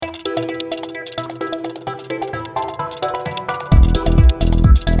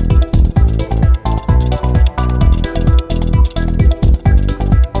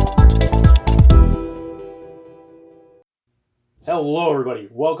everybody.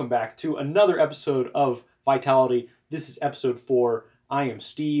 Welcome back to another episode of Vitality. This is episode 4. I am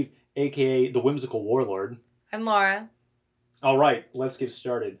Steve, aka the Whimsical Warlord. I'm Laura. All right, let's get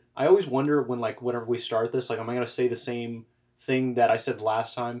started. I always wonder whenever we start this, am I going to say the same thing that I said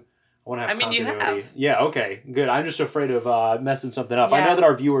last time? I want to have continuity. You have. Yeah, okay, good. I'm just afraid of messing something up. Yeah. I know that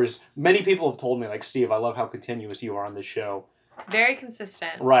our viewers, many people have told me, Steve, I love how continuous you are on this show. Very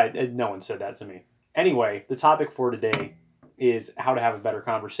consistent. Right, no one said that to me. Anyway, the topic for today is how to have a better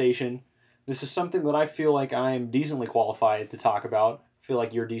conversation. This is something that I feel like I'm decently qualified to talk about. I feel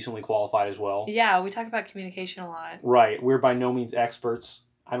like you're decently qualified as well. Yeah, we talk about communication a lot. Right. We're by no means experts.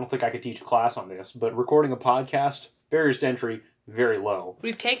 I don't think I could teach a class on this, but recording a podcast, barriers to entry, very low.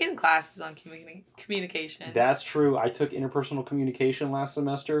 We've taken classes on communication. That's true. I took interpersonal communication last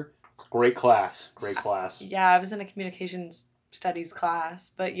semester. Great class. Great class. Yeah, I was in a communications studies class,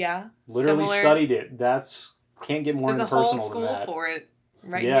 but yeah. Literally studied it. Can't get more interpersonal than that. There's a whole school for it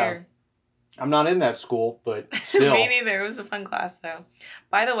here. I'm not in that school, but still. Me neither. It was a fun class, though.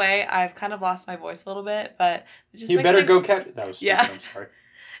 By the way, I've kind of lost my voice a little bit, but it just you better go catch it. That was stupid. Yeah. I'm sorry.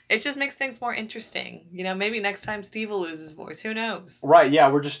 It just makes things more interesting. You know, maybe next time Steve will lose his voice. Who knows? Right, yeah,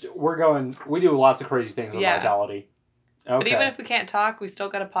 we do lots of crazy things on Vitality. Okay. But even if we can't talk, we still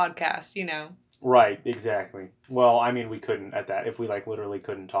got a podcast, you know. Right, exactly. Well, I mean, we couldn't at that if we literally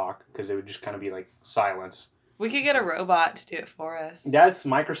couldn't talk because it would just kind of be silence. We could get a robot to do it for us. That's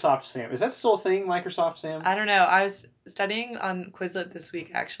Microsoft Sam. Is that still a thing, Microsoft Sam? I don't know. I was studying on Quizlet this week,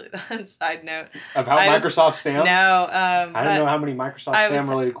 actually. Side note. About Microsoft Sam? No. I don't know how many Microsoft Sam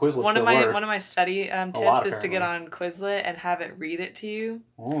related Quizlets one there of were. One of my study tips is to get on Quizlet and have it read it to you.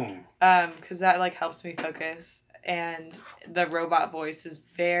 Because that helps me focus. And the robot voice is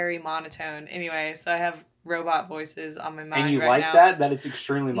very monotone. Anyway, so I have robot voices on my mind. And you right like now. that? That it's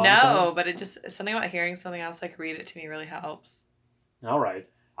extremely monotone? No, but it just something about hearing something else read it to me really helps. All right.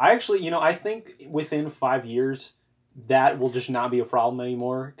 I actually, I think within 5 years that will just not be a problem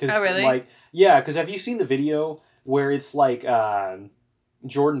anymore. Oh, really? Because have you seen the video where it's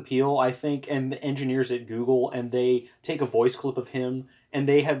Jordan Peele, I think, and the engineers at Google, and they take a voice clip of him, and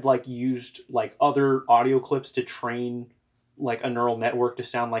they have used other audio clips to train a neural network to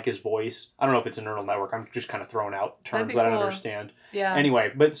sound like his voice. I don't know if it's a neural network. I'm just kind of throwing out terms that I don't understand. Yeah.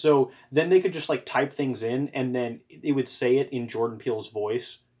 Anyway, but so then they could just type things in, and then it would say it in Jordan Peele's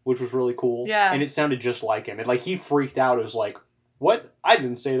voice, which was really cool. Yeah. And it sounded just like him. And he freaked out. It was what? I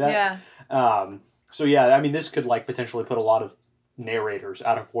didn't say that. Yeah. So yeah, I mean, this could potentially put a lot of narrators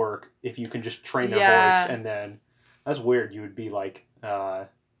out of work if you can just train their voice, and then that's weird. You would be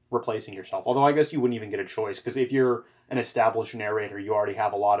replacing yourself. Although I guess you wouldn't even get a choice because if you're an established narrator, you already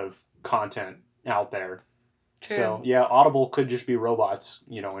have a lot of content out there. True. So yeah, Audible could just be robots,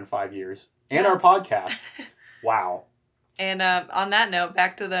 in 5 years. And our podcast. Wow. And on that note,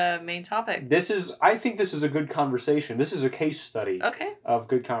 back to the main topic. I think this is a good conversation. This is a case study. Okay. Of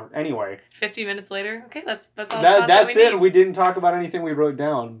good Anyway. 50 minutes later. Okay, that's all. That's it. We didn't talk about anything we wrote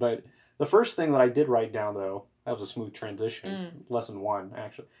down, but the first thing that I did write down though, that was a smooth transition. Lesson 1,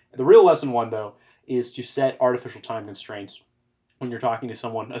 actually. The real lesson 1 though is to set artificial time constraints when you're talking to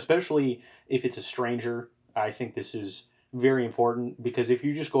someone, especially if it's a stranger. I think this is very important because if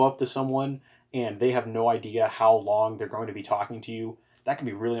you just go up to someone and they have no idea how long they're going to be talking to you, that can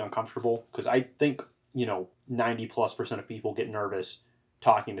be really uncomfortable because I think, 90+% of people get nervous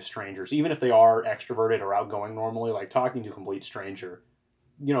talking to strangers, even if they are extroverted or outgoing normally, talking to a complete stranger,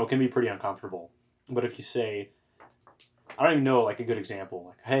 can be pretty uncomfortable. But if you say, I don't even know, a good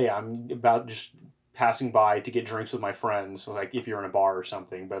example, hey, I'm about just passing by to get drinks with my friends, so if you're in a bar or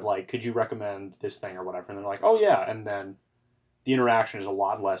something, but could you recommend this thing or whatever? And they're oh yeah, and then the interaction is a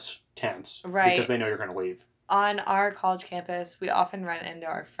lot less tense, right? Because they know you're going to leave. On our college campus, we often run into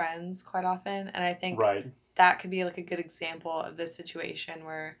our friends quite often, and I think that could be a good example of this situation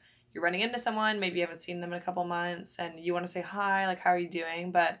where you're running into someone, maybe you haven't seen them in a couple months, and you want to say hi, how are you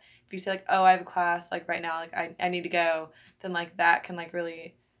doing? But if you say oh, I have a class right now, I need to go, then that can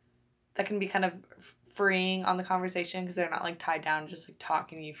really, that can be kind of freeing on the conversation because they're not tied down just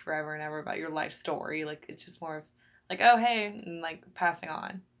talking to you forever and ever about your life story. It's just more of oh, hey, and passing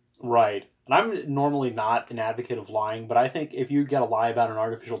on. Right. And I'm normally not an advocate of lying, but I think if you get a lie about an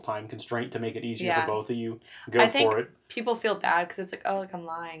artificial time constraint to make it easier for both of you, go for it. People feel bad because it's oh, I'm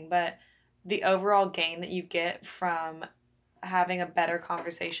lying, but the overall gain that you get from having a better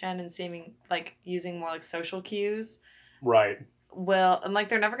conversation and seeming using more social cues. Right. Will, and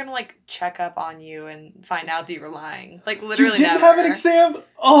they're never gonna check up on you and find out that you were lying. Literally you didn't never. have an exam?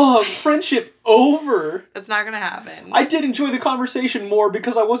 Oh, friendship over. That's not gonna happen. I did enjoy the conversation more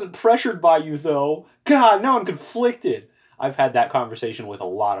because I wasn't pressured by you though. God, now I'm conflicted. I've had that conversation with a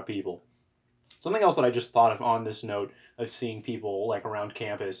lot of people. Something else that I just thought of on this note of seeing people like around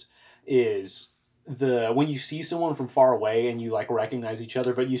campus is when you see someone from far away and you like recognize each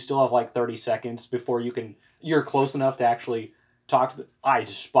other, but you still have like 30 seconds before you're close enough to actually talk to I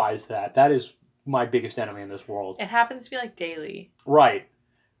despise that. That is my biggest enemy in this world. It happens to be like daily. Right.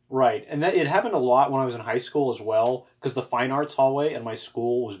 Right. And it happened a lot when I was in high school as well, because the fine arts hallway at my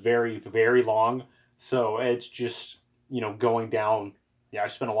school was very, very long. So it's just, going down. Yeah, I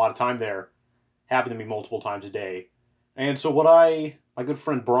spent a lot of time there. Happened to me multiple times a day. And so my good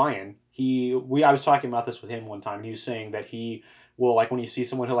friend Brian, I was talking about this with him one time, and he was saying that he will, like, when you see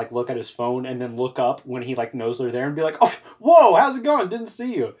someone, he'll, like, look at his phone and then look up when he, like, knows they're there and be like, oh, whoa, how's it going? Didn't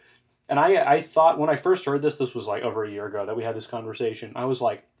see you. And I thought, when I first heard this was, like, over a year ago that we had this conversation, I was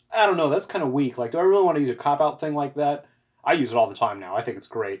like, I don't know, that's kind of weak. Like, do I really want to use a cop-out thing like that? I use it all the time now. I think it's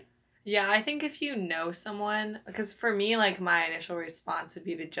great. Yeah, I think if you know someone, because for me, like, my initial response would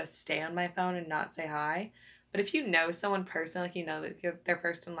be to just stay on my phone and not say hi. But if you know someone personally, like, you know their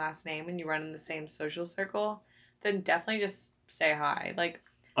first and last name and you run in the same social circle, then definitely just say hi. Like,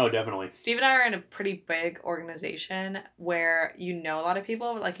 oh, definitely. Steve and I are in a pretty big organization where you know a lot of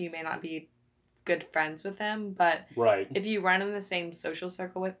people, but, like, you may not be good friends with them, but right. If you run in the same social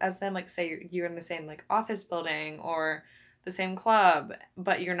circle as them, like, say you're in the same, like, office building or the same club,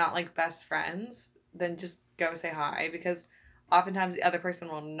 but you're not, like, best friends, then just go say hi, because oftentimes the other person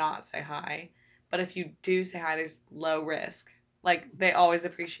will not say hi. But if you do say hi, there's low risk. Like, they always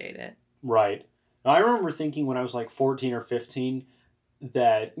appreciate it. Right. I remember thinking when I was like 14 or 15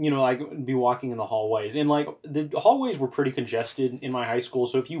 that, I'd be walking in the hallways, and like the hallways were pretty congested in my high school.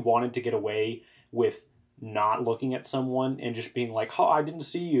 So if you wanted to get away with not looking at someone and just being like, oh, I didn't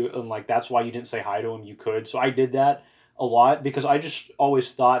see you, and like that's why you didn't say hi to him, you could. So I did that a lot because I just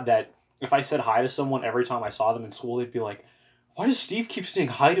always thought that if I said hi to someone every time I saw them in school, they'd be like, why does Steve keep saying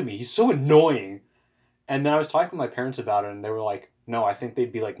hi to me? He's so annoying. And then I was talking to my parents about it, and they were like, no, I think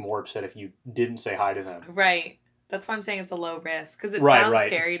they'd be like more upset if you didn't say hi to them. Right. That's why I'm saying it's a low risk, because it sounds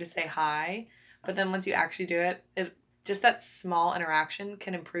scary to say hi, but then once you actually do it, just that small interaction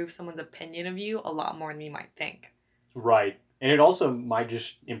can improve someone's opinion of you a lot more than you might think. Right. And it also might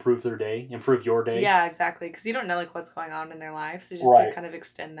just improve their day, improve your day. Yeah, exactly. Because you don't know like what's going on in their life. So just to kind of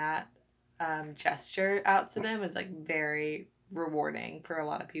extend that gesture out to them is like very rewarding for a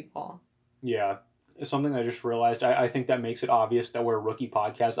lot of people. Yeah. Something I just realized, I think that makes it obvious that we're a rookie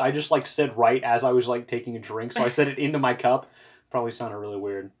podcast. I just like said right as I was like taking a drink. So I said it into my cup. Probably sounded really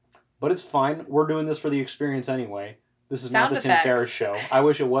weird. But it's fine. We're doing this for the experience anyway. This is not the Tim Ferriss show. I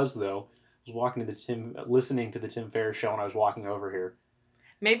wish it was, though. I was listening to the Tim Ferriss show, and I was walking over here.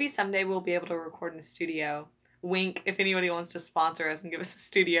 Maybe someday we'll be able to record in a studio. Wink, if anybody wants to sponsor us and give us a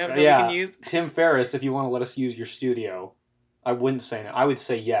studio that we can use. Tim Ferriss, if you want to let us use your studio. I wouldn't say no. I would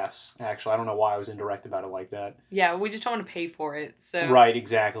say yes, actually. I don't know why I was indirect about it like that. Yeah, we just don't want to pay for it, so... Right,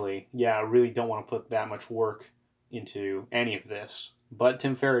 exactly. Yeah, I really don't want to put that much work into any of this. But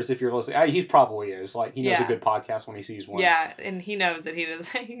Tim Ferriss, if you're listening, he probably is. Like, he knows a good podcast when he sees one. Yeah, and he knows that he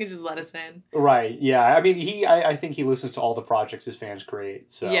can just let us in. Right, yeah. I mean, I think he listens to all the projects his fans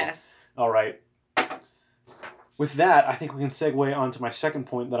create. So. Yes. All right. With that, I think we can segue on to my second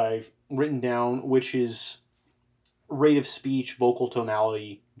point that I've written down, which is rate of speech, vocal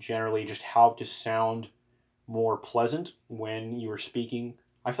tonality, generally just how to sound more pleasant when you are speaking.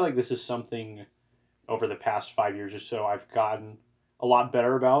 I feel like this is something over the past 5 years or so I've gotten a lot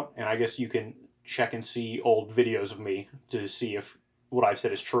better about, and I guess you can check and see old videos of me to see if what I've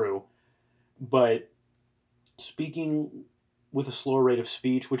said is true. But speaking with a slower rate of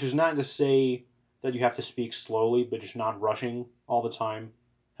speech, which is not to say that you have to speak slowly, but just not rushing all the time,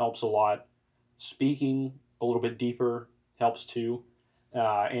 helps a lot. Speaking a little bit deeper helps too.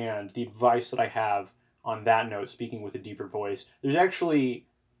 And the advice that I have on that note, speaking with a deeper voice, there's actually...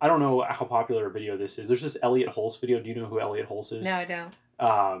 I don't know how popular a video this is. There's this Elliot Hulse video. Do you know who Elliot Hulse is? No, I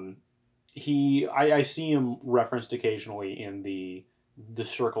don't. I see him referenced occasionally in the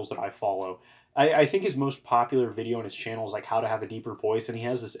circles that I follow. I think his most popular video on his channel is like how to have a deeper voice, and he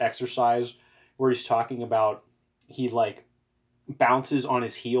has this exercise where he's talking about he like bounces on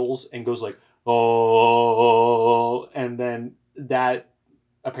his heels and goes like oh, and then that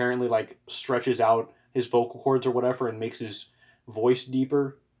apparently like stretches out his vocal cords or whatever and makes his voice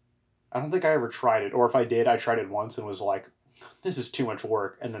deeper. I don't think I ever tried it, or if I did, I tried it once and was like, this is too much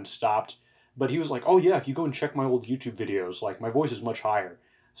work, and then stopped. But he was like, oh yeah, if you go and check my old YouTube videos, like my voice is much higher.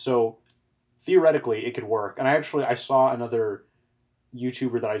 So theoretically, it could work. And I saw another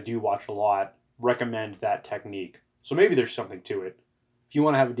YouTuber that I do watch a lot recommend that technique. So maybe there's something to it. If you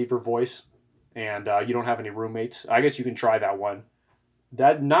want to have a deeper voice, and you don't have any roommates, I guess you can try that one.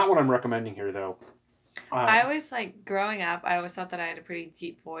 That not what I'm recommending here, though. I always, growing up, I always thought that I had a pretty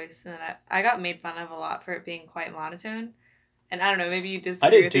deep voice, and I got made fun of a lot for it being quite monotone. And I don't know, maybe you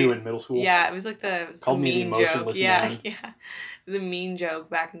disagree I did too in middle school. Yeah, it was like Called the me mean the emotionless joke. man. Yeah. It was a mean joke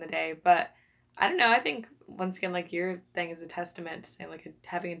back in the day. But I don't know, I think, once again, your thing is a testament to saying,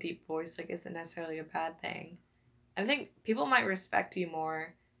 having a deep voice, isn't necessarily a bad thing. And I think people might respect you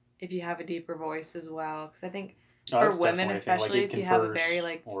more if you have a deeper voice as well. Because I think for women, especially, if you have a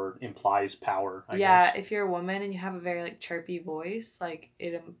very, or implies power, I guess. Yeah, if you're a woman and you have a very, chirpy voice,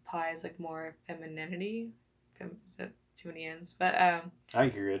 it implies, more femininity. Is that too many ends? But, I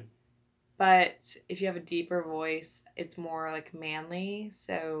think you're good. But if you have a deeper voice, it's more, manly.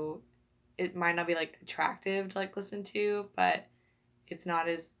 So it might not be, attractive to, listen to, but it's not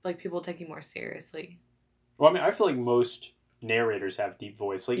as, people take you more seriously. Well, I mean, I feel like most narrators have deep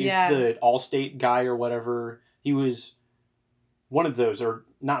voice. It's the Allstate guy or whatever. He was one of those, or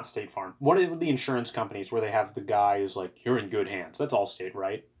not State Farm. One of the insurance companies where they have the guy who's like, "You're in good hands." That's Allstate,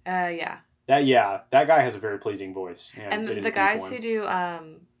 right? Yeah. That guy has a very pleasing voice. And the guys who do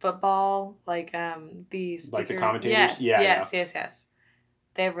football, the speakers, like the commentators, yes.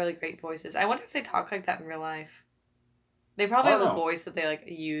 They have really great voices. I wonder if they talk like that in real life. They probably have a voice that they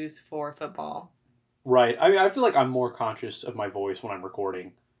use for football. Right. I mean, I feel like I'm more conscious of my voice when I'm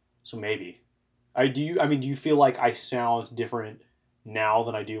recording, so maybe. Do you feel like I sound different now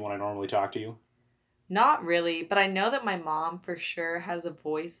than I do when I normally talk to you? Not really, but I know that my mom for sure has a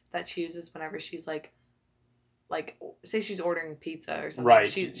voice that she uses whenever she's say she's ordering pizza or something. Right.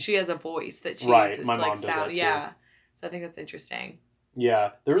 She has a voice that she uses my to mom does sound. That too. Yeah. So I think that's interesting.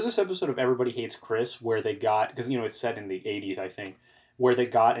 Yeah, there was this episode of Everybody Hates Chris where they got, because it's set in the 80s, I think, where they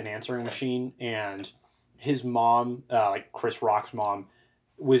got an answering machine, and his mom, Chris Rock's mom,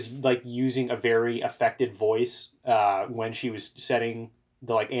 was using a very affected voice when she was setting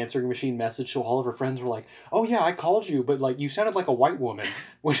the answering machine message. So all of her friends were like, "Oh yeah, I called you, but you sounded like a white woman,"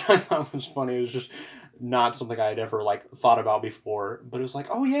 which I thought was funny. It was just not something I had ever thought about before. But it was like,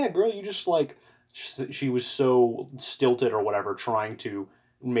 "Oh yeah, girl, you just she was so stilted or whatever, trying to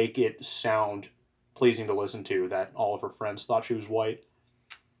make it sound pleasing to listen to, that all of her friends thought she was white."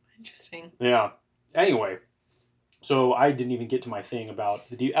 Interesting. Yeah. Anyway, so I didn't even get to my thing about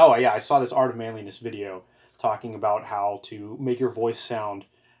oh yeah, I saw this Art of Manliness video talking about how to make your voice sound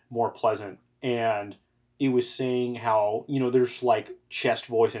more pleasant, and it was saying how there's chest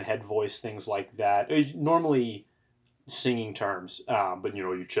voice and head voice, things like that. It's normally singing terms, but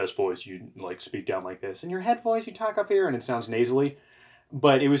your chest voice, you speak down like this, and your head voice, you talk up here and it sounds nasally.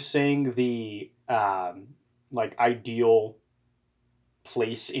 But it was saying the ideal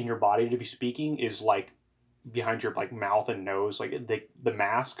place in your body to be speaking is behind your mouth and nose, the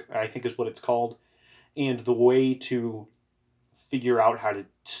mask, I think is what it's called. And the way to figure out how to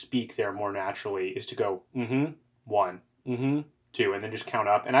speak there more naturally is to go 1, 2, and then just count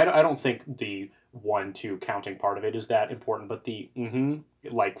up. And I don't think the 1, 2 counting part of it is that important, but the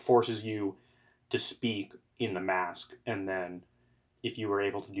forces you to speak in the mask. And then if you were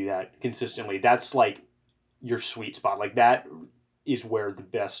able to do that consistently, that's your sweet spot. That is where the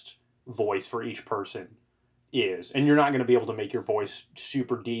best voice for each person is. And you're not going to be able to make your voice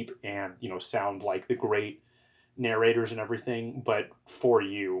super deep and sound like the great narrators and everything, but for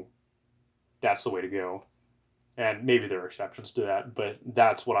you, that's the way to go. And maybe there are exceptions to that, but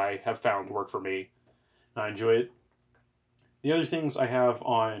that's what I have found work for me. I enjoy it. The other things I have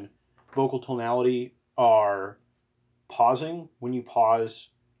on vocal tonality are pausing. When you pause,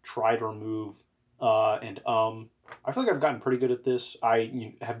 try to remove and I feel like I've gotten pretty good at this.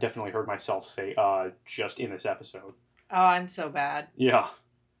 I have definitely heard myself say just in this episode. Oh, I'm so bad. Yeah.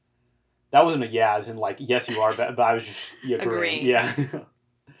 That wasn't a yeah as in yes you are, but I was just agreeing. Yeah.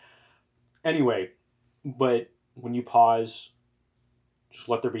 Anyway, but when you pause, just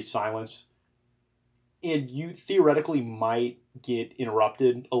let there be silence. And you theoretically might get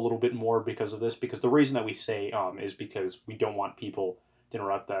interrupted a little bit more because of this, because the reason that we say is because we don't want people to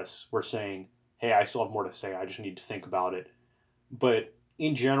interrupt us. We're saying, hey, I still have more to say, I just need to think about it. But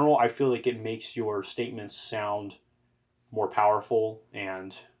in general, I feel like it makes your statements sound more powerful,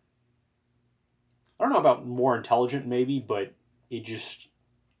 and I don't know about more intelligent maybe, but it just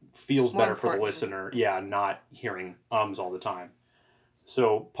feels more better important for the listener. Yeah, not hearing ums all the time.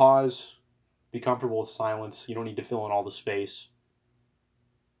 So pause, be comfortable with silence. You don't need to fill in all the space.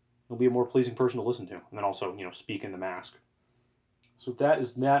 You'll be a more pleasing person to listen to. And then also, speak in the mask. So that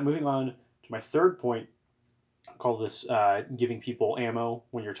is that. Moving on to my third point, I call this giving people ammo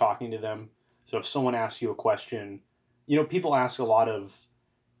when you're talking to them. So if someone asks you a question, people ask a lot of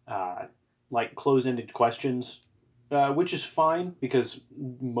like close-ended questions, which is fine because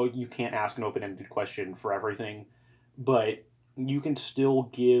you can't ask an open-ended question for everything, but you can still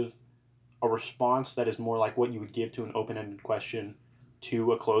give a response that is more like what you would give to an open-ended question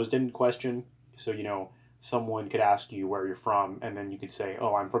to a closed-ended question. So, someone could ask you where you're from, and then you could say,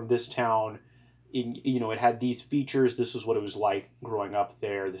 oh, I'm from this town. It had these features. This is what it was like growing up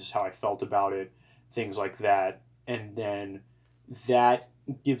there. This is how I felt about it. Things like that. And then that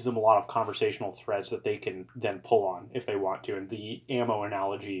gives them a lot of conversational threads that they can then pull on if they want to. And the ammo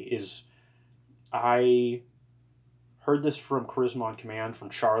analogy is, I heard this from Charisma on Command from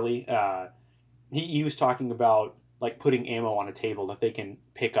Charlie. He was talking about like putting ammo on a table that they can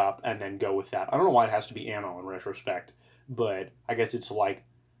pick up and then go with that. I don't know why it has to be ammo in retrospect, but I guess it's like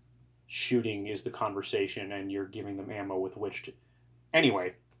shooting is the conversation and you're giving them ammo with which to...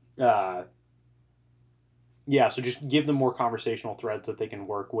 Anyway, yeah, so just give them more conversational threads that they can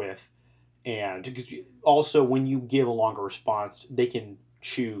work with. And because also when you give a longer response, they can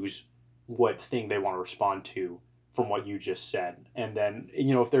choose what thing they want to respond to from what you just said. And then,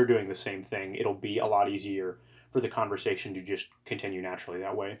 if they're doing the same thing, it'll be a lot easier for the conversation to just continue naturally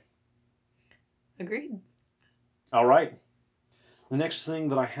that way. Agreed. All right. The next thing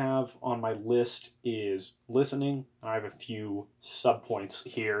that I have on my list is listening. I have a few subpoints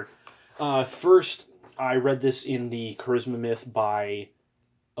here. First, I read this in the Charisma Myth by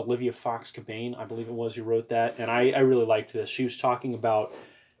Olivia Fox Cabane, I believe it was, who wrote that. And I really liked this. She was talking about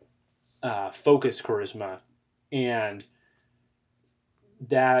focus charisma. And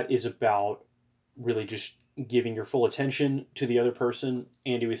that is about really just giving your full attention to the other person.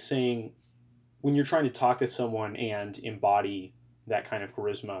 And he was saying, when you're trying to talk to someone and embody that kind of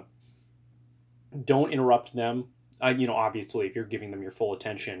charisma, don't interrupt them. Obviously, if you're giving them your full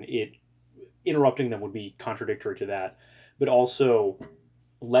attention, interrupting them would be contradictory to that. But also,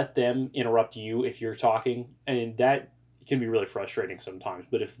 let them interrupt you if you're talking, and that can be really frustrating sometimes.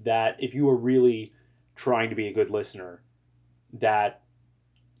 But if you are really trying to be a good listener, that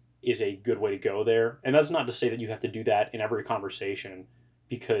is a good way to go there. And that's not to say that you have to do that in every conversation,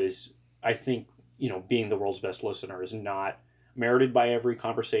 because I think, being the world's best listener is not merited by every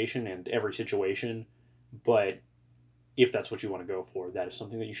conversation and every situation. But if that's what you want to go for, that is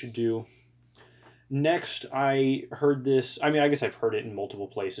something that you should do. Next, I heard this. I mean, I guess I've heard it in multiple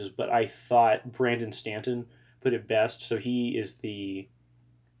places, but I thought Brandon Stanton put it best. So he is the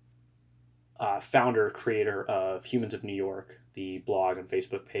founder, creator of Humans of New York, the blog and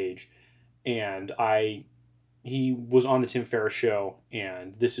Facebook page. And he was on the Tim Ferriss show,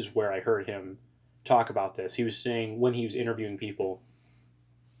 and this is where I heard him talk about this. He was saying when he was interviewing people,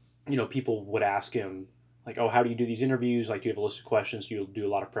 people would ask him, like, oh, how do you do these interviews? Like, do you have a list of questions? Do you do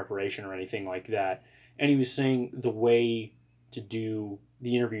a lot of preparation or anything like that? And he was saying the way to do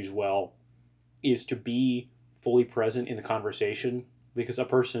the interviews well is to be fully present in the conversation, because a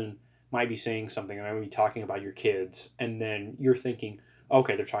person might be saying something and might be talking about your kids, and then you're thinking,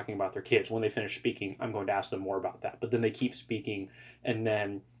 okay, they're talking about their kids. When they finish speaking, I'm going to ask them more about that. But then they keep speaking, and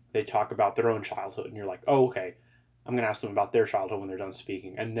then they talk about their own childhood, and you're like, oh, okay, I'm going to ask them about their childhood when they're done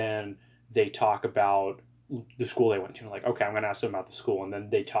speaking. And then they talk about the school they went to, and like, okay, I'm going to ask them about the school, and then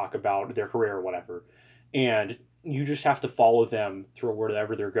they talk about their career or whatever. And you just have to follow them through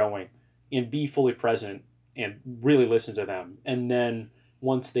wherever they're going and be fully present and really listen to them. And then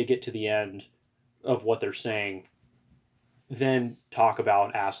once they get to the end of what they're saying, then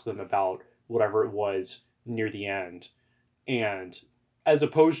ask them about whatever it was near the end. And as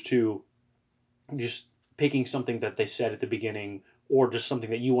opposed to just picking something that they said at the beginning, or just something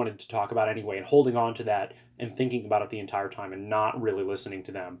that you wanted to talk about anyway, and holding on to that and thinking about it the entire time and not really listening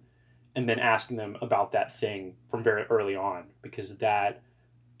to them, and then asking them about that thing from very early on, because that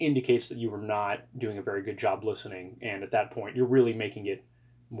indicates that you were not doing a very good job listening. And at that point, you're really making it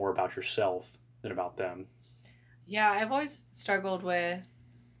more about yourself than about them. Yeah, I've always struggled with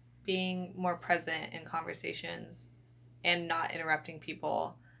being more present in conversations and not interrupting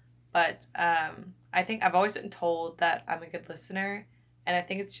people. But I think I've always been told that I'm a good listener. And I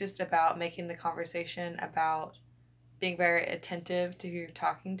think it's just about making the conversation about being very attentive to who you're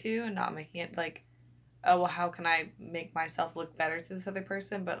talking to, and not making it like, oh, well, how can I make myself look better to this other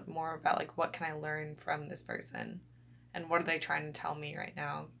person? But more about like, what can I learn from this person? And what are they trying to tell me right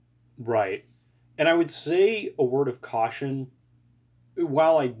now? Right. And I would say a word of caution,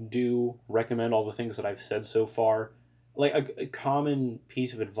 while I do recommend all the things that I've said so far, like a common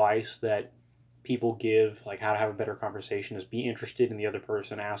piece of advice that people give, like how to have a better conversation, is be interested in the other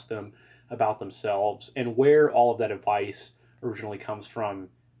person, ask them about themselves. And where all of that advice originally comes from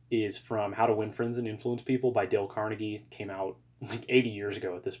is from How to Win Friends and Influence People by Dale Carnegie. It came out like 80 years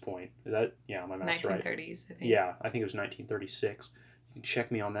ago at this point. Is that, yeah, my math's right. 1930s, I think. Yeah, I think it was 1936. You can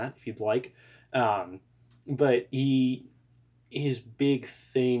check me on that if you'd like. But his big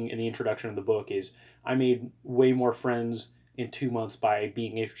thing in the introduction of the book is, I made way more friends in 2 months by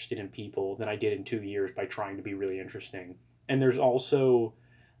being interested in people than I did in 2 years by trying to be really interesting. And there's also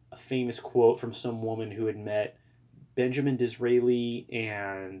a famous quote from some woman who had met Benjamin Disraeli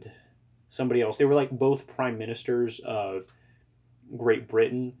and somebody else. They were like both prime ministers of Great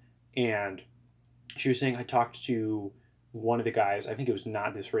Britain, and she was saying, I talked to one of the guys, I think it was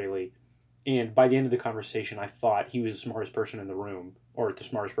not Disraeli, and by the end of the conversation, I thought he was the smartest person in the room, or the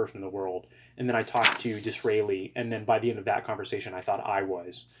smartest person in the world. And then I talked to Disraeli, and then by the end of that conversation, I thought I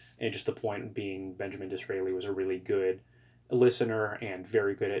was. And just the point being, Benjamin Disraeli was a really good listener and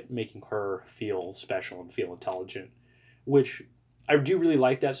very good at making her feel special and feel intelligent, which I do really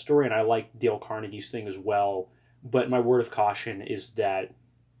like that story, and I like Dale Carnegie's thing as well. But my word of caution is that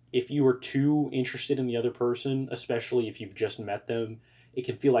if you are too interested in the other person, especially if you've just met them, it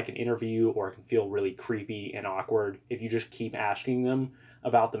can feel like an interview, or it can feel really creepy and awkward if you just keep asking them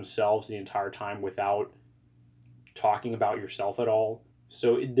about themselves the entire time without talking about yourself at all.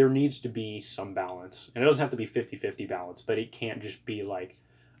 So there needs to be some balance. And it doesn't have to be 50-50 balance, but it can't just be like,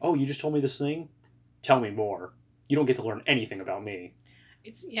 oh, you just told me this thing? Tell me more. You don't get to learn anything about me.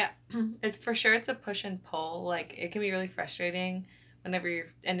 It's for sure, it's a push and pull. Like, it can be really frustrating whenever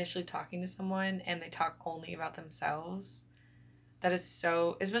you're initially talking to someone and they talk only about themselves. That is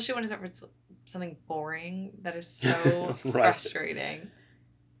so, especially when it's something boring, that is so Right. frustrating.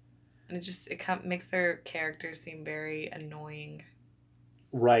 And it makes their characters seem very annoying.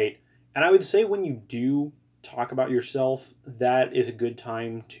 Right. And I would say when you do talk about yourself, that is a good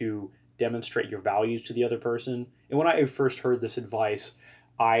time to demonstrate your values to the other person. And when I first heard this advice,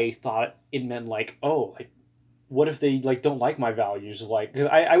 I thought it meant like, oh, like, what if they like don't like my values? Like, 'cause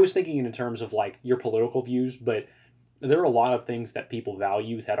I was thinking in terms of like your political views, but there are a lot of things that people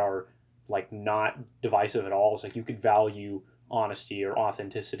value that are like not divisive at all. It's like you could value honesty or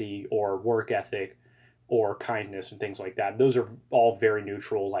authenticity or work ethic or kindness and things like that. Those are all very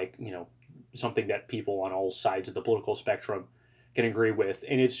neutral, like, something that people on all sides of the political spectrum can agree with.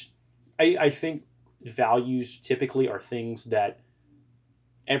 And I think values typically are things that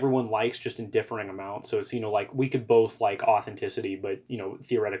everyone likes, just in differing amounts. So it's, like, we could both like authenticity, but,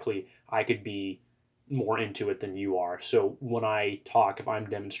 theoretically, I could be more into it than you are. So when I talk, if I'm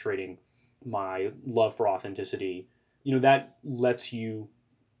demonstrating my love for authenticity, that lets you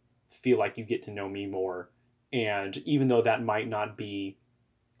feel like you get to know me more. And even though that might not be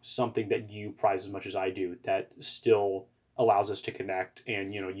something that you prize as much as I do, that still allows us to connect,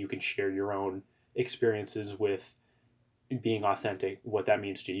 and you can share your own experiences with being authentic, what that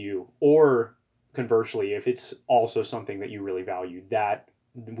means to you. Or conversely, if it's also something that you really value, that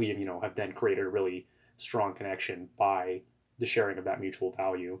we have then created a really strong connection by the sharing of that mutual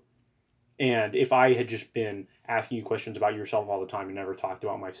value. And if I had just been asking you questions about yourself all the time and never talked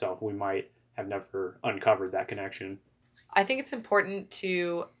about myself, we might have never uncovered that connection. I think it's important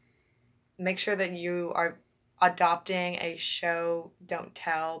to make sure that you are adopting a show, don't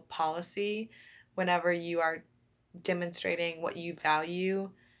tell policy whenever you are demonstrating what you value.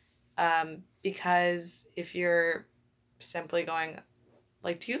 Because if you're simply going,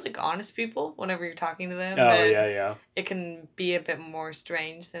 like, do you like honest people whenever you're talking to them? Oh, yeah. It can be a bit more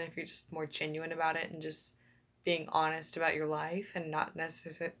strange than if you're just more genuine about it and just being honest about your life and not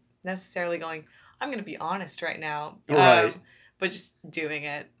necessarily going, I'm going to be honest right now. Right. But just doing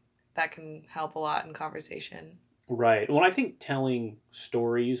it. That can help a lot in conversation. Right. Well, I think telling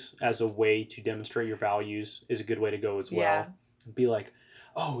stories as a way to demonstrate your values is a good way to go as well. Yeah. Be like,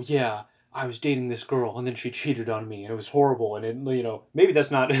 oh, yeah, I was dating this girl and then she cheated on me and it was horrible. And, maybe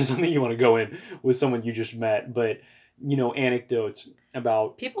that's not something you want to go in with someone you just met, but, anecdotes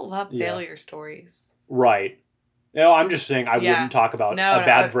about... People love failure stories. Right. I'm just saying I wouldn't talk about a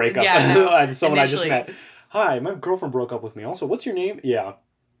bad breakup. Someone initially. I just met. Hi, my girlfriend broke up with me. Also, what's your name? Yeah.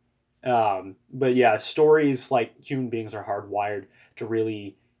 But yeah, stories, like, human beings are hardwired to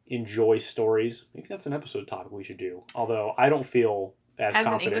really enjoy stories. Maybe that's an episode topic we should do. Although I don't feel as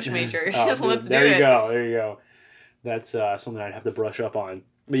confident. As an English major. Let's there do you go. There you go. That's something I'd have to brush up on.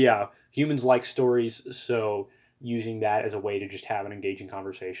 But yeah, humans like stories, so using that as a way to just have an engaging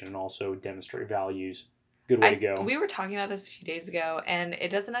conversation and also demonstrate values. Good way to go. We were talking about this a few days ago, and it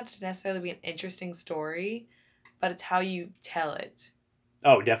doesn't have to necessarily be an interesting story, but it's how you tell it.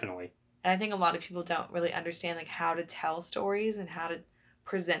 Oh, definitely. And I think a lot of people don't really understand, like, how to tell stories and how to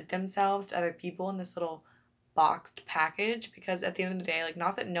present themselves to other people in this little boxed package, because at the end of the day, like,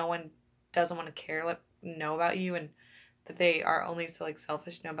 not that no one doesn't want to know about you and that they are only so like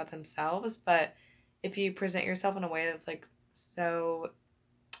selfish to know about themselves. But if you present yourself in a way that's like so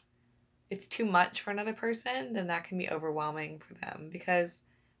it's too much for another person, then that can be overwhelming for them because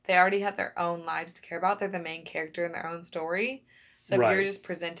they already have their own lives to care about. They're the main character in their own story. So if you're just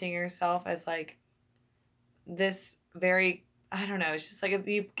presenting yourself as like this very, I don't know, it's just like if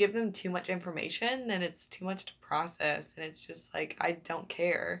you give them too much information, then it's too much to process. And it's just like, I don't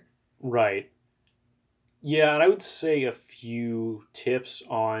care. Right. Yeah, and I would say a few tips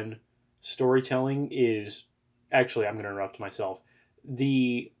on storytelling is actually, I'm going to interrupt myself.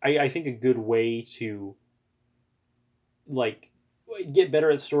 I think a good way to like get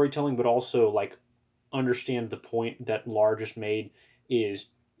better at storytelling, but also like understand the point that Lar just made is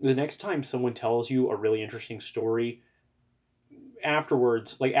the next time someone tells you a really interesting story,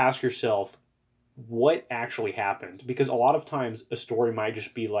 afterwards, like ask yourself what actually happened, because a lot of times a story might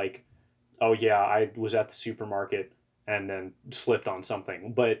just be like, oh yeah, I was at the supermarket and then slipped on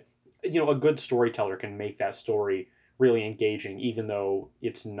something. But a good storyteller can make that story really engaging, even though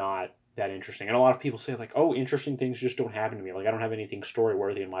it's not that interesting. And a lot of people say like, oh, interesting things just don't happen to me. Like I don't have anything story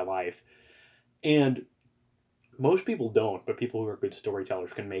worthy in my life. And most people don't, but people who are good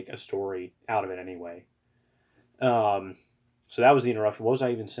storytellers can make a story out of it anyway. Um, so that was the interruption. What was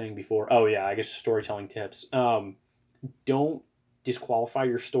I even saying before? Oh yeah, I guess storytelling tips. Don't disqualify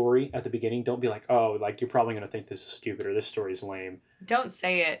your story at the beginning. Don't be like, oh, like you're probably going to think this is stupid or this story is lame. Don't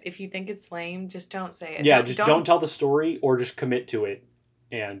say it. If you think it's lame, just don't say it. Yeah, don't tell the story or just commit to it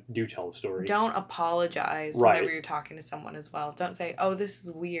and do tell the story. Don't apologize whenever you're talking to someone as well. Don't say, oh, this is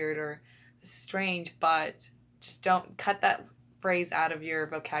weird or this is strange, but just don't cut that phrase out of your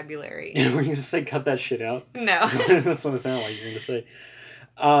vocabulary. Were you going to say cut that shit out? No. That's what it sounded like you're going to say.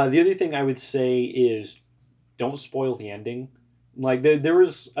 The other thing I would say is don't spoil the ending. Like there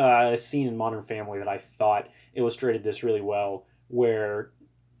was a scene in Modern Family that I thought illustrated this really well, where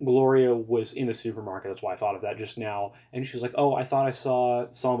Gloria was in the supermarket. That's why I thought of that just now. And she was like, "Oh, I thought I saw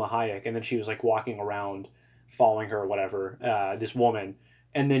Salma Hayek," and then she was like walking around, following her or whatever. This woman,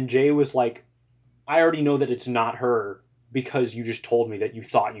 and then Jay was like, "I already know that it's not her because you just told me that you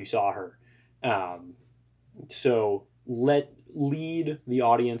thought you saw her." So lead the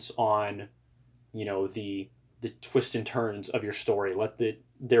audience on, the twists and turns of your story. Let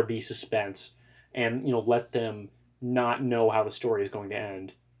there be suspense, and let them not know how the story is going to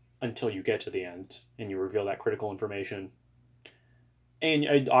end until you get to the end and you reveal that critical information.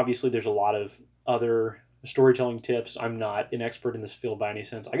 And obviously, there's a lot of other storytelling tips. I'm not an expert in this field by any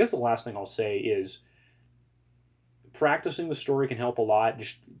sense. I guess the last thing I'll say is practicing the story can help a lot.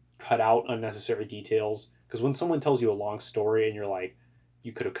 Just cut out unnecessary details, because when someone tells you a long story and you're like,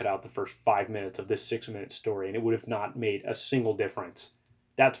 you could have cut out the first 5 minutes of this 6 minute story and it would have not made a single difference.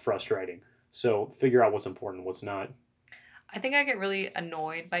 That's frustrating. So figure out what's important, what's not. I think I get really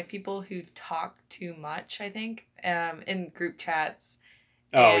annoyed by people who talk too much, I think, in group chats.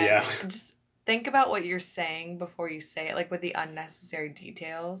 Oh, yeah. Just think about what you're saying before you say it, like with the unnecessary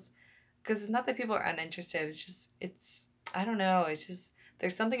details. Because it's not that people are uninterested. I don't know. It's just,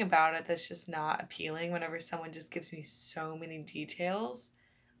 there's something about it that's just not appealing whenever someone just gives me so many details.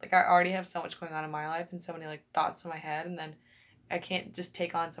 Like I already have so much going on in my life and so many like thoughts in my head, and then I can't just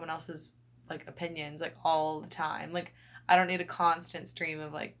take on someone else's like opinions like all the time. Like I don't need a constant stream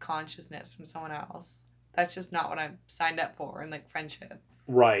of like consciousness from someone else. That's just not what I'm signed up for in like friendship.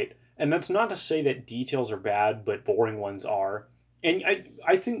 Right. And that's not to say that details are bad, but boring ones are. And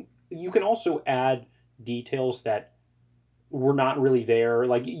I think you can also add details that were not really there.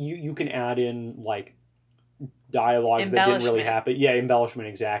 Like you can add in like dialogues that didn't really happen. Yeah, embellishment,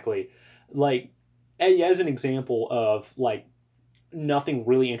 exactly. Like as an example of like nothing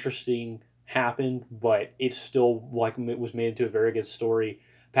really interesting happened, but it's still like it was made into a very good story.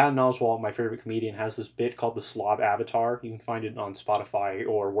 Patton Oswalt, my favorite comedian, has this bit called the Slob Avatar. You can find it on Spotify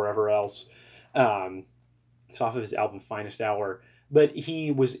or wherever else. It's off of his album Finest Hour. But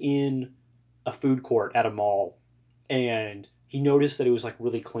he was in a food court at a mall, and he noticed that it was like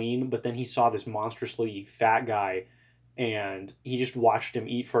really clean, but then he saw this monstrously fat guy, and he just watched him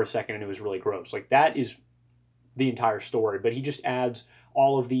eat for a second, and it was really gross. Like that is the entire story, but he just adds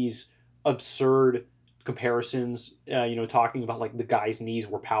all of these absurd comparisons, talking about like the guy's knees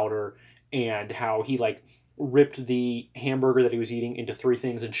were powder and how he like ripped the hamburger that he was eating into three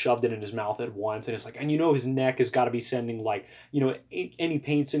things and shoved it in his mouth at once. And it's like, and his neck has got to be sending like, any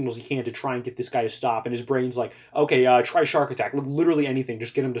pain signals he can to try and get this guy to stop. And his brain's like, okay, try shark attack, literally anything,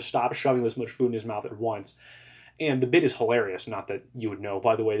 just get him to stop shoving this much food in his mouth at once. And the bit is hilarious. Not that you would know,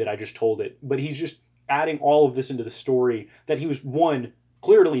 by the way, that I just told it, but he's just adding all of this into the story that he was, one,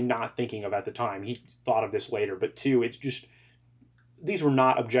 clearly not thinking of at the time. He thought of this later. But two, it's just, these were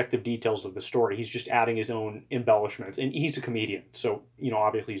not objective details of the story. He's just adding his own embellishments. And he's a comedian. So,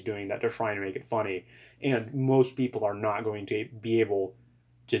 obviously he's doing that. They're trying to make it funny. And most people are not going to be able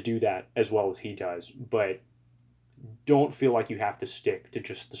to do that as well as he does. But don't feel like you have to stick to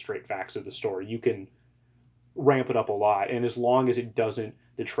just the straight facts of the story. You can ramp it up a lot. And as long as it doesn't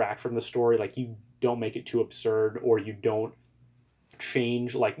detract from the story, like you don't make it too absurd or you don't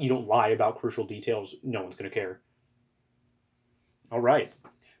change, like you don't lie about crucial details, no one's going to care. All right.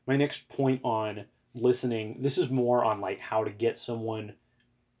 My next point on listening, this is more on like how to get someone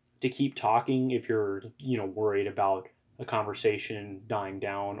to keep talking if you're, worried about a conversation dying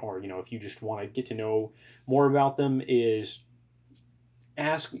down, or, if you just want to get to know more about them, is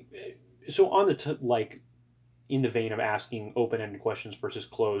ask. So on the like in the vein of asking open-ended questions versus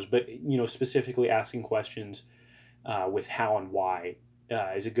closed, but, specifically asking questions with how and why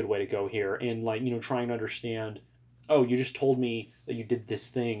is a good way to go here. And like, trying to understand, oh, you just told me that you did this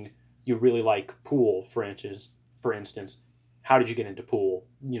thing. You really like pool, for instance. How did you get into pool?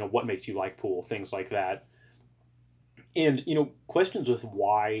 What makes you like pool? Things like that. And, questions with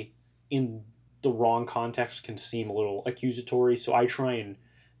why in the wrong context can seem a little accusatory. So I try and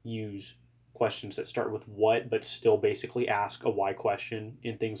use questions that start with what, but still basically ask a why question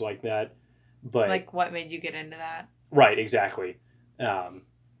and things like that. But like, what made you get into that? Right, exactly. But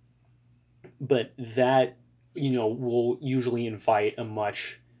that, will usually invite a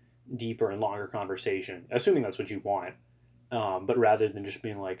much deeper and longer conversation, assuming that's what you want. But rather than just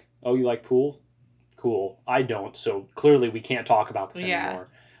being like, oh, you like pool? Cool. I don't, so clearly we can't talk about this anymore.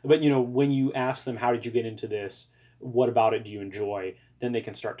 But, when you ask them, how did you get into this? What about it do you enjoy? Then they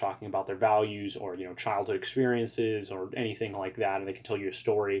can start talking about their values or, childhood experiences or anything like that, and they can tell you a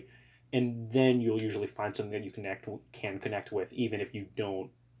story. And then you'll usually find something that you can connect with, even if you don't,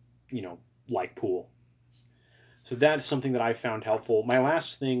 like pool. So that's something that I found helpful. My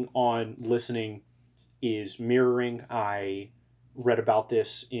last thing on listening is mirroring. I read about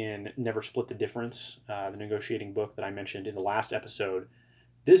this in Never Split the Difference, the negotiating book that I mentioned in the last episode.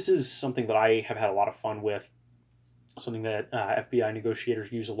 This is something that I have had a lot of fun with, something that FBI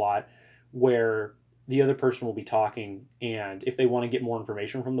negotiators use a lot, where the other person will be talking, and if they want to get more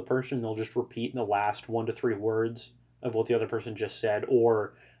information from the person, they'll just repeat the last 1 to 3 words of what the other person just said,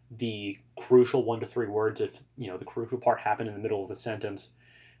 or the crucial 1 to 3 words if the crucial part happened in the middle of the sentence.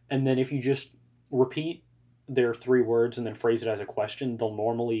 And then if you just repeat their 3 words and then phrase it as a question, they'll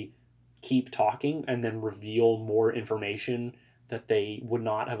normally keep talking and then reveal more information that they would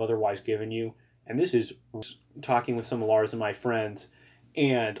not have otherwise given you. And this is talking with some of Lars and my friends,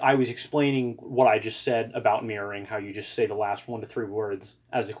 and I was explaining what I just said about mirroring, how you just say the last 1 to 3 words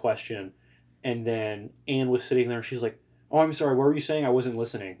as a question. And then Anne was sitting there and she's like, oh, I'm sorry, what were you saying? I wasn't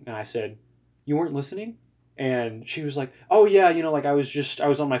listening. And I said, you weren't listening? And she was like, oh yeah, like I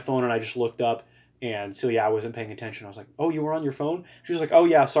was on my phone and I just looked up, and so yeah, I wasn't paying attention. I was like, oh, you were on your phone? She was like, oh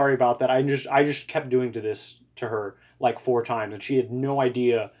yeah, sorry about that. I just kept doing this to her like 4 times, and she had no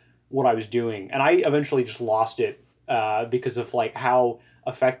idea what I was doing. And I eventually just lost it because of like how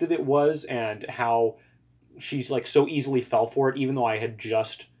effective it was and how she's like so easily fell for it, even though I had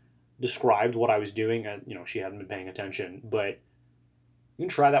just described what I was doing, and she hadn't been paying attention. But you can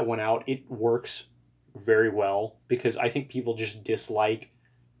try that one out. It works very well, because I think people just dislike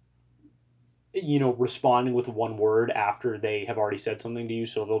responding with one word after they have already said something to you,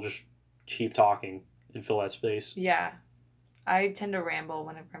 so they'll just keep talking and fill that space. Yeah. I tend to ramble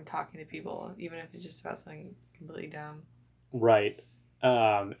whenever I'm talking to people, even if it's just about something completely dumb. Right.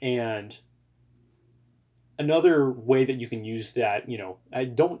 And another way that you can use that,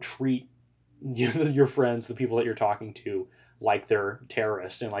 don't treat your friends, the people that you're talking to, like they're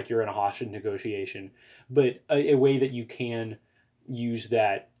terrorists and like you're in a hostage negotiation. But a way that you can use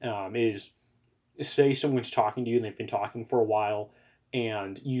that is, say someone's talking to you and they've been talking for a while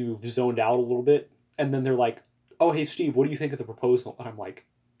and you've zoned out a little bit, and then they're like, oh, hey, Steve, what do you think of the proposal? And I'm like,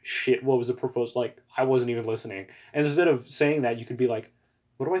 shit, what was the proposal? Like, I wasn't even listening. And instead of saying that, you could be like,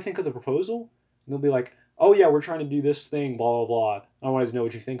 what do I think of the proposal? And they'll be like, oh yeah, we're trying to do this thing, blah, blah, blah. I wanted to know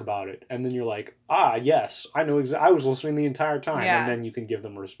what you think about it. And then you're like, ah, yes, I know I was listening the entire time. Yeah. And then you can give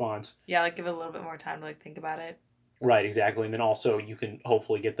them a response. Yeah, like give it a little bit more time to like think about it. Right, exactly. And then also you can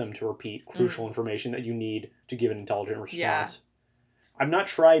hopefully get them to repeat crucial information that you need to give an intelligent response. Yeah. I've not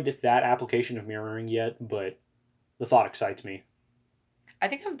tried that application of mirroring yet, but the thought excites me. I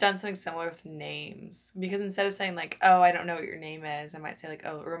think I've done something similar with names, because instead of saying like, oh, I don't know what your name is, I might say like,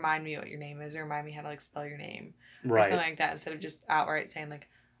 oh, remind me what your name is, or remind me how to like spell your name. Right. Or something like that, instead of just outright saying like,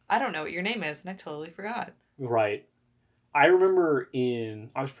 I don't know what your name is, and I totally forgot. Right. I remember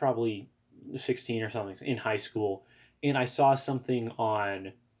I was probably 16 or something in high school, and I saw something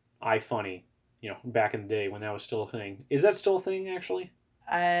on iFunny, back in the day when that was still a thing. Is that still a thing, actually?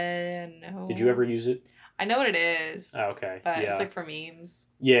 I Did you ever know. use it? I know what it is, Oh, okay, but it's yeah. like for memes.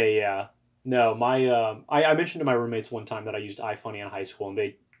 Yeah, yeah. No, I mentioned to my roommates one time that I used iFunny in high school, and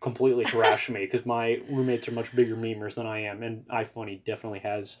they completely trashed me because my roommates are much bigger memers than I am, and iFunny definitely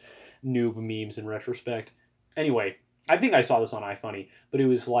has noob memes in retrospect. Anyway, I think I saw this on iFunny, but it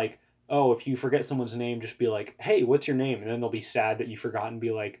was like, oh, if you forget someone's name, just be like, hey, what's your name? And then they'll be sad that you forgot and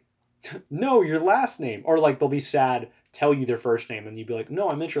be like, no, your last name. Or like they'll be sad, tell you their first name, and you'd be like, no,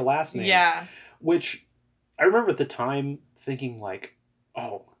 I meant your last name. Yeah. Which I remember at the time thinking like,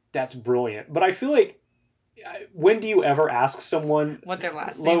 oh, that's brilliant. But I feel like, when do you ever ask someone what their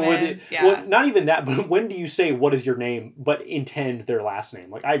last name is? Yeah. Well, not even that, but when do you say what is your name, but intend their last name?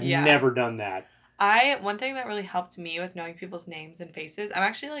 Like I've never done that. One thing that really helped me with knowing people's names and faces, I'm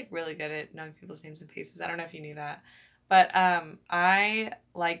actually like really good at knowing people's names and faces. I don't know if you knew that. But I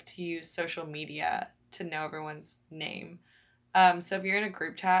like to use social media to know everyone's name. So if you're in a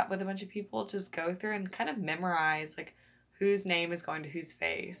group chat with a bunch of people, just go through and kind of memorize like whose name is going to whose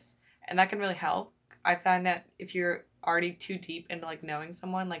face. And that can really help. I find that if you're already too deep into like knowing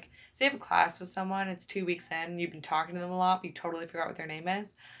someone, like say you have a class with someone, it's 2 weeks in, you've been talking to them a lot, but you totally forgot what their name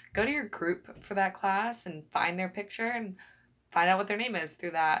is, go to your group for that class and find their picture and find out what their name is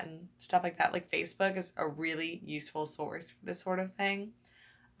through that and stuff like that. Like Facebook is a really useful source for this sort of thing.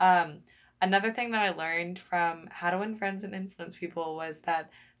 Um, Another thing that I learned from How to Win Friends and Influence People was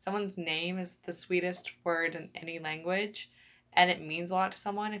that someone's name is the sweetest word in any language, and it means a lot to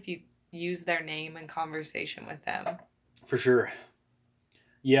someone if you use their name in conversation with them. For sure.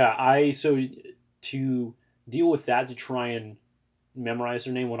 Yeah, so to deal with that, to try and memorize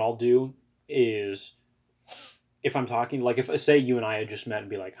their name, what I'll do is, if I'm talking, like if say you and I had just met and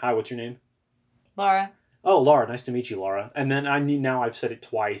be like, hi, what's your name? Laura. Oh, Laura, nice to meet you, Laura. And then now I've said it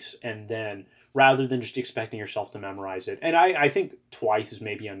twice, and then rather than just expecting yourself to memorize it, and I think twice is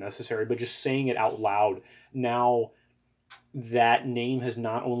maybe unnecessary, but just saying it out loud, now that name has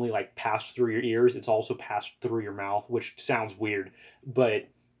not only like passed through your ears, it's also passed through your mouth, which sounds weird, but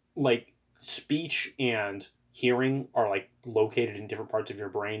like speech and hearing are like located in different parts of your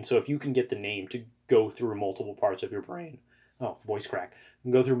brain. So if you can get the name to go through multiple parts of your brain, oh, voice crack,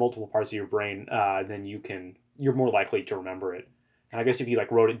 go through multiple parts of your brain, then you're more likely to remember it. And I guess if you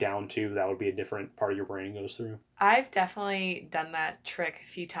like wrote it down too, that would be a different part of your brain goes through. I've definitely done that trick a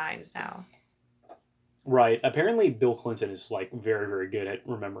few times now. Right. Apparently, Bill Clinton is like very, very good at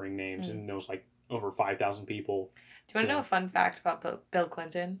remembering names and knows like over 5,000 people. Do you want to know a fun fact about Bill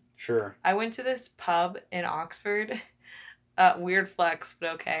Clinton? Sure. I went to this pub in Oxford. Weird flex,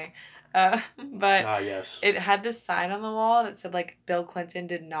 but okay. But yes. It had this sign on the wall that said like Bill Clinton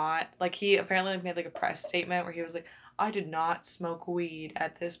did not, like he apparently made like a press statement where he was like, I did not smoke weed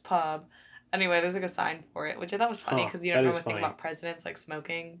at this pub. Anyway, there's like a sign for it, which I thought was funny because you don't normally think about presidents like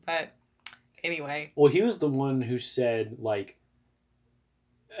smoking, but anyway. Well, he was the one who said like,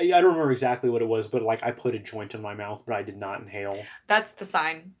 I don't remember exactly what it was, but like I put a joint in my mouth, but I did not inhale. That's the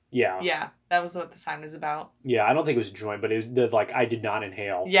sign. Yeah. Yeah, that was what the sign was about. Yeah, I don't think it was a joint, but it was the, like I did not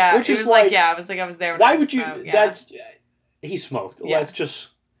inhale. Yeah, which is like yeah, I was there. When why I would you? Smoke, yeah. That's he smoked. Yeah. Let's just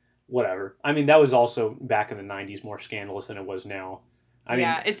whatever. I mean, that was also back in the '90s more scandalous than it was now. I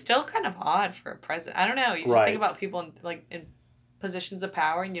mean, it's still kind of odd for a president. I don't know. You just think about people in positions of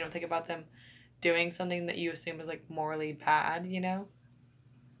power, and you don't think about them doing something that you assume is like morally bad, you know.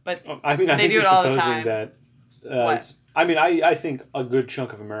 But I mean, I think do it all the time. That I mean, I think a good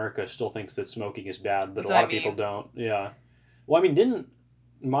chunk of America still thinks that smoking is bad, but a lot of people don't. Yeah. Well, I mean, didn't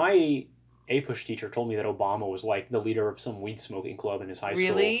my APUSH teacher told me that Obama was like the leader of some weed smoking club in his high school?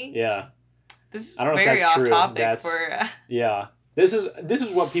 Really? Yeah. This is very off topic for. Yeah. This is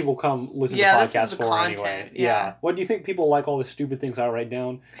what people come listen to podcasts for anyway. Yeah. What do you think people like all the stupid things I write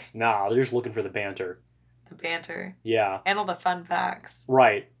down? Nah, they're just looking for the banter. The banter. Yeah. And all the fun facts.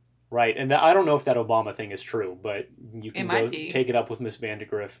 Right. Right. And I don't know if that Obama thing is true, but you can go take it up with Miss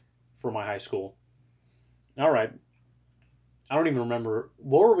Vandegrift for my high school. All right. I don't even remember.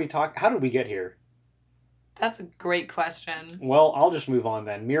 What were we talking? How did we get here? That's a great question. Well, I'll just move on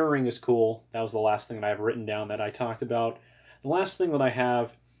then. Mirroring is cool. That was the last thing that I have written down that I talked about. The last thing that I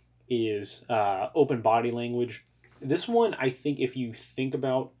have is open body language. This one, I think if you think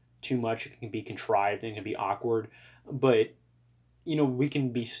about too much, it can be contrived and it can be awkward. But, we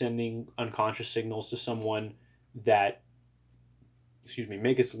can be sending unconscious signals to someone that,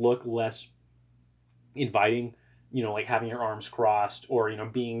 make us look less inviting, like having your arms crossed or,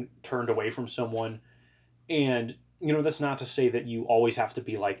 being turned away from someone. And that's not to say that you always have to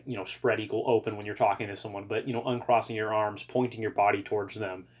be like, spread eagle open when you're talking to someone, but, uncrossing your arms, pointing your body towards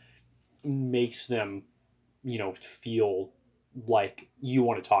them makes them, feel like you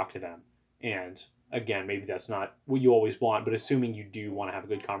want to talk to them. And again, maybe that's not what you always want, but assuming you do want to have a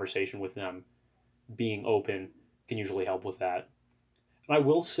good conversation with them, being open can usually help with that. And I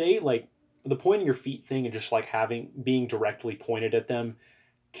will say, like, the pointing your feet thing and just like being directly pointed at them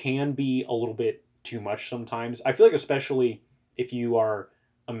can be a little bit too much sometimes. I feel like, especially if you are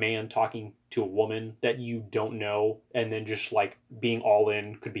a man talking to a woman that you don't know, and then just like being all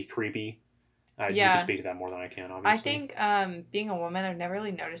in could be creepy. You can speak to that more than I can, obviously. I think being a woman, I've never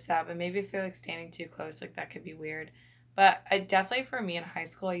really noticed that, but maybe if they're like standing too close, like that could be weird. But definitely for me in high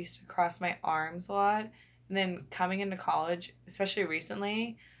school, I used to cross my arms a lot. And then coming into college, especially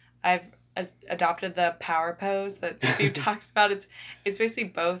recently, I've adopted the power pose that Steve talks about. It's basically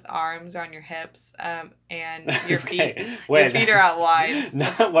both arms are on your hips, and your feet your feet are out wide.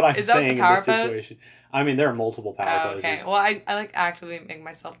 Not what I'm saying in this situation. Pose? I mean, there are multiple power poses. Okay. Well, I like actively make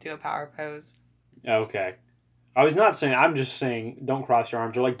myself do a power pose. Okay. I was not saying, I'm just saying don't cross your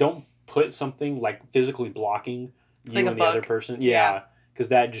arms, or like don't put something like physically blocking you like and the other person. Yeah. Because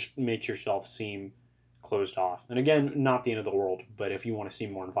that just makes yourself seem closed off. And again, not the end of the world, but if you want to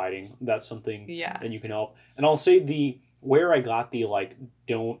seem more inviting, that's something that you can help. And I'll say where I got the like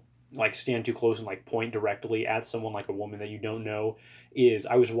don't like stand too close and like point directly at someone like a woman that you don't know is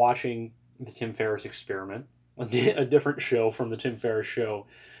I was watching the Tim Ferriss Experiment, a different show from the Tim Ferriss show,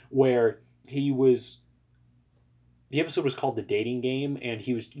 where the episode was called The Dating Game, and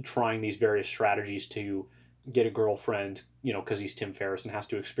he was trying these various strategies to get a girlfriend, because he's Tim Ferriss and has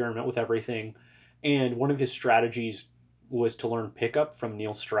to experiment with everything. And one of his strategies was to learn pickup from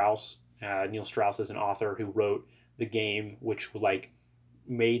Neil Strauss. Neil Strauss is an author who wrote The Game, which like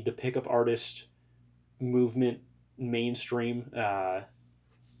made the pickup artist movement mainstream.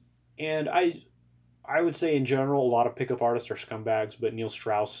 And I would say in general, a lot of pickup artists are scumbags, but Neil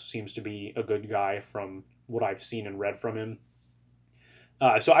Strauss seems to be a good guy from what I've seen and read from him.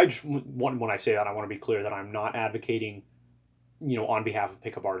 So I just when I say that, I want to be clear that I'm not advocating, on behalf of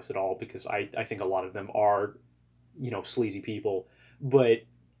pickup artists at all, because I think a lot of them are, sleazy people. But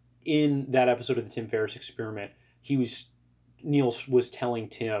in that episode of the Tim Ferriss Experiment, Neil was telling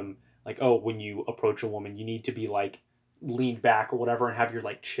Tim, like, oh, when you approach a woman, you need to be like leaned back or whatever and have your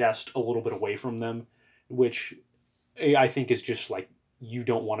like chest a little bit away from them, which I think is just like, you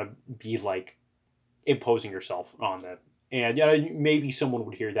don't want to be like imposing yourself on them. And maybe someone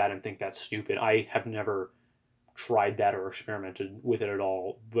would hear that and think that's stupid. I have never tried that or experimented with it at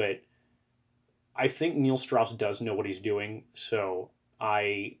all, but I think Neil Strauss does know what he's doing, so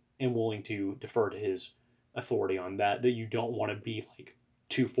I am willing to defer to his authority on that you don't want to be like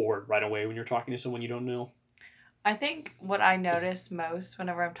too forward right away when you're talking to someone you don't know. I think what I notice most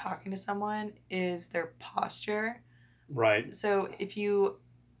whenever I'm talking to someone is their posture. Right. So if you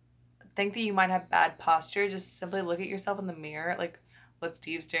think that you might have bad posture, just simply look at yourself in the mirror, like what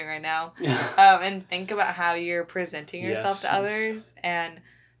Steve's doing right now, and think about how you're presenting yourself to others, and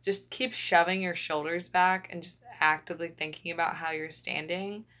just keep shoving your shoulders back and just actively thinking about how you're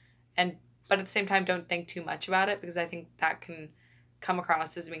standing. But at the same time, don't think too much about it, because I think that can come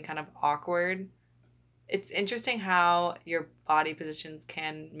across as being kind of awkward. It's interesting how your body positions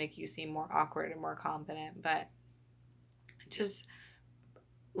can make you seem more awkward and more confident, but just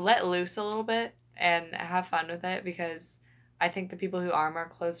let loose a little bit and have fun with it, because I think the people who are more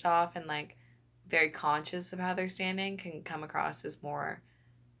closed off and like very conscious of how they're standing can come across as more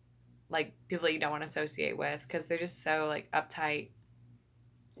like people that you don't want to associate with, because they're just so like uptight.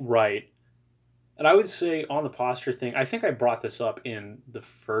 Right. And I would say on the posture thing, I think I brought this up in the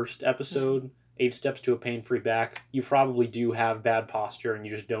first episode, 8 Steps to a Pain-Free Back. You probably do have bad posture and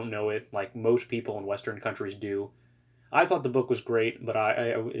you just don't know it, like most people in Western countries do. I thought the book was great, but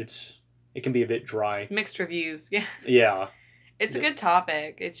it can be a bit dry. Mixed reviews, yeah. Yeah. It's a good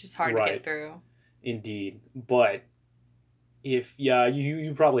topic. It's just hard to get through. Indeed. But if,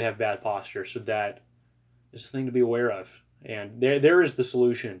 you probably have bad posture, so that is a thing to be aware of. And there is the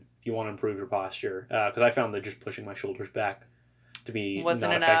solution if you want to improve your posture. Because I found that just pushing my shoulders back to be not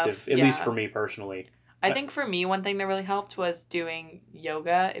effective, at least for me personally. I think for me, one thing that really helped was doing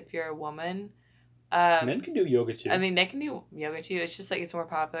yoga if you're a woman. Men can do yoga too. I mean, they can do yoga too. It's just like it's more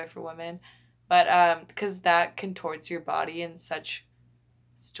popular for women. But because that contorts your body in such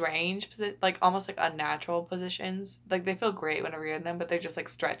strange like almost like unnatural positions. Like they feel great whenever you're in them, but they're just like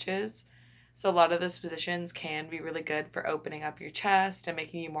stretches. So a lot of those positions can be really good for opening up your chest and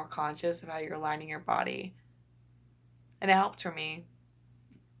making you more conscious of how you're aligning your body. And it helped for me.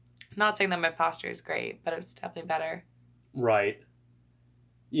 Not saying that my posture is great, but it's definitely better. Right.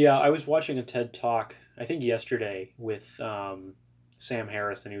 Yeah, I was watching a TED Talk, I think yesterday, with Sam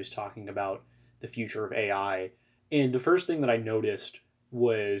Harris, and he was talking about the future of AI. And the first thing that I noticed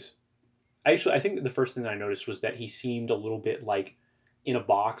was actually, I think the first thing that I noticed was that he seemed a little bit like in a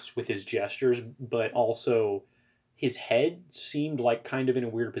box with his gestures, but also his head seemed like kind of in a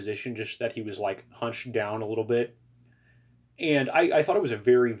weird position, just that he was like hunched down a little bit. And I thought it was a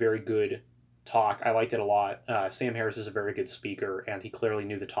very, very good talk. I liked it a lot. Sam Harris is a very good speaker, and he clearly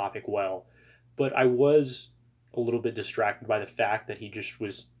knew the topic well. But I was a little bit distracted by the fact that he just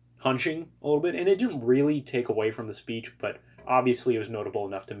was hunching a little bit, and it didn't really take away from the speech, but obviously it was notable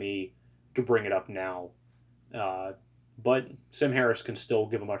enough to me to bring it up now. Uh, but Sam Harris can still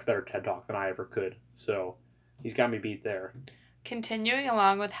give a much better TED Talk than I ever could, so he's got me beat there. Continuing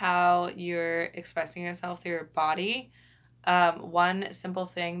along with how you're expressing yourself through your body, one simple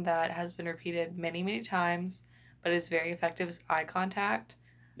thing that has been repeated many, many times, but is very effective is eye contact.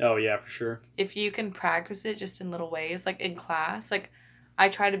 Oh, yeah, for sure. If you can practice it just in little ways, like in class, like I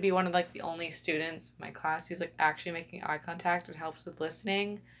try to be one of like the only students in my class who's like actually making eye contact. It helps with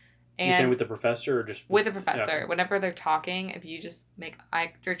listening. And you saying with the professor or just with the professor? Yeah. Whenever they're talking, if you just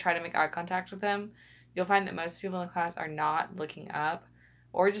try to make eye contact with them, you'll find that most people in the class are not looking up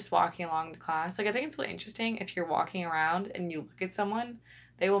or just walking along to class. Like, I think it's really interesting if you're walking around and you look at someone,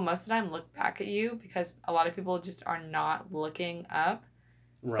 they will most of the time look back at you because a lot of people just are not looking up.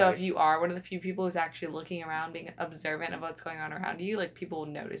 Right. So if you are one of the few people who's actually looking around, being observant of what's going on around you, like, people will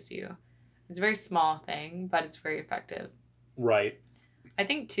notice you. It's a very small thing, but it's very effective. Right. I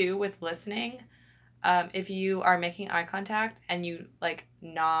think, too, with listening, if you are making eye contact and you, like,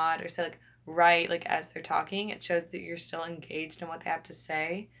 nod or say, like, right, like, as they're talking, it shows that you're still engaged in what they have to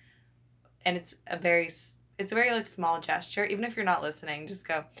say. And it's a very, like, small gesture. Even if you're not listening, just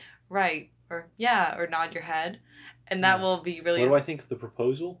go, right, or yeah, or nod your head. And that will be really... What do I think of the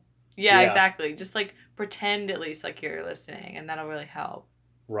proposal? Yeah, exactly. Just, like, pretend at least like you're listening, and that'll really help.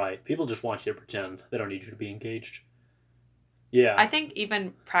 Right. People just want you to pretend. They don't need you to be engaged. Yeah. I think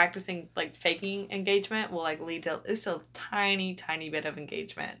even practicing, like, faking engagement will, like, lead to just a tiny, tiny bit of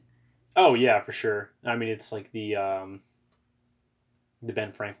engagement. Oh, yeah, for sure. I mean, it's like the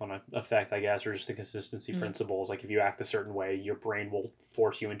Ben Franklin effect, I guess, or just the consistency principles. Like, if you act a certain way, your brain will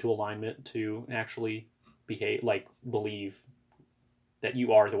force you into alignment to actually behave, like, believe that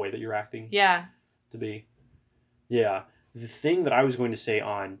you are the way that you're acting. Yeah. To be. Yeah. The thing that I was going to say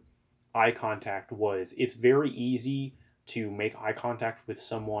on eye contact was it's very easy to make eye contact with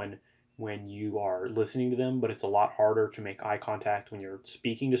someone when you are listening to them, but it's a lot harder to make eye contact when you're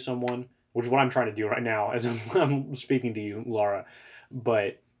speaking to someone, which is what I'm trying to do right now as I'm speaking to you, Laura.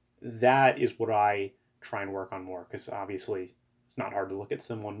 But that is what I try and work on more, because obviously it's not hard to look at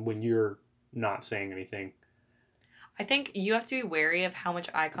someone when you're not saying anything. I think you have to be wary of how much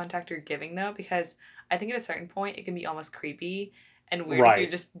eye contact you're giving, though, because I think at a certain point it can be almost creepy and weird if you're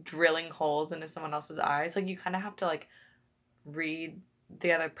just drilling holes into someone else's eyes. Like, you kind of have to, like, read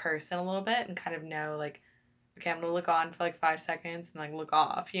the other person a little bit and kind of know, like, okay, I'm gonna look on for like 5 seconds and like look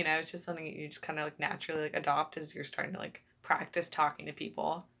off. You know, it's just something that you just kind of like naturally like adopt as you're starting to like practice talking to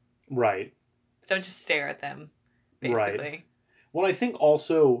people. Right. Don't just stare at them, basically. Right. Well, I think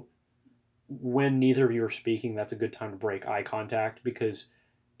also when neither of you are speaking, that's a good time to break eye contact, because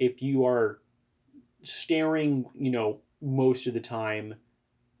if you are staring, most of the time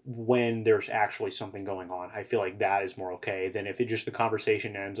when there's actually something going on, I feel like that is more okay than if the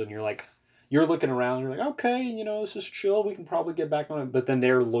conversation ends and you're looking around, you're like, okay, this is chill, we can probably get back on it, but then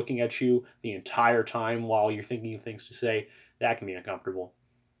they're looking at you the entire time while you're thinking of things to say. That can be uncomfortable.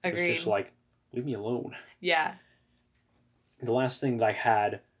 Agreed. It's just like, leave me alone. Yeah. The last thing that I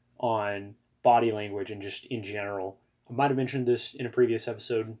had on body language and just in general, I might have mentioned this in a previous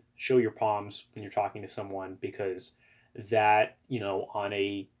episode, show your palms when you're talking to someone, because that, on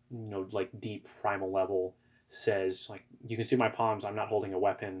a, like deep primal level says, like, you can see my palms, I'm not holding a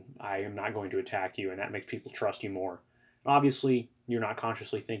weapon, I am not going to attack you, and that makes people trust you more. Obviously, you're not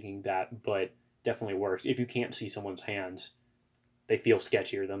consciously thinking that, but definitely works. If you can't see someone's hands, they feel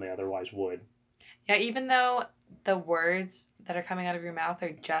sketchier than they otherwise would. Yeah, even though the words that are coming out of your mouth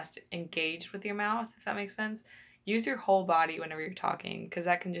are just engaged with your mouth, if that makes sense, use your whole body whenever you're talking, because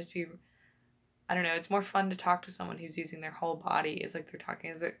that can just be, I don't know, it's more fun to talk to someone who's using their whole body. Is like they're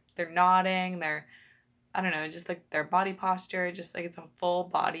talking, they're nodding, they're, I don't know, just like their body posture, just like it's a full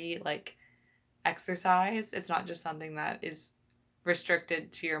body like exercise. It's not just something that is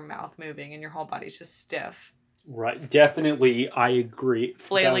restricted to your mouth moving and your whole body's just stiff. Right. Definitely, I agree.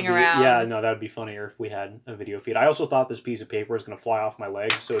 Flailing around. Yeah, no, that would be funnier if we had a video feed. I also thought this piece of paper was going to fly off my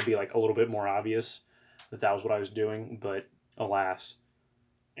leg, so it'd be like a little bit more obvious that was what I was doing, but alas.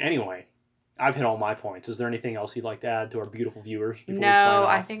 Anyway, I've hit all my points. Is there anything else you'd like to add to our beautiful viewers before we sign off?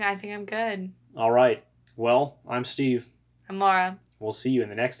 I think I'm good. All right. Well, I'm Steve. I'm Laura. We'll see you in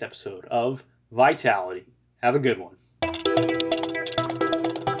the next episode of Vitality. Have a good one.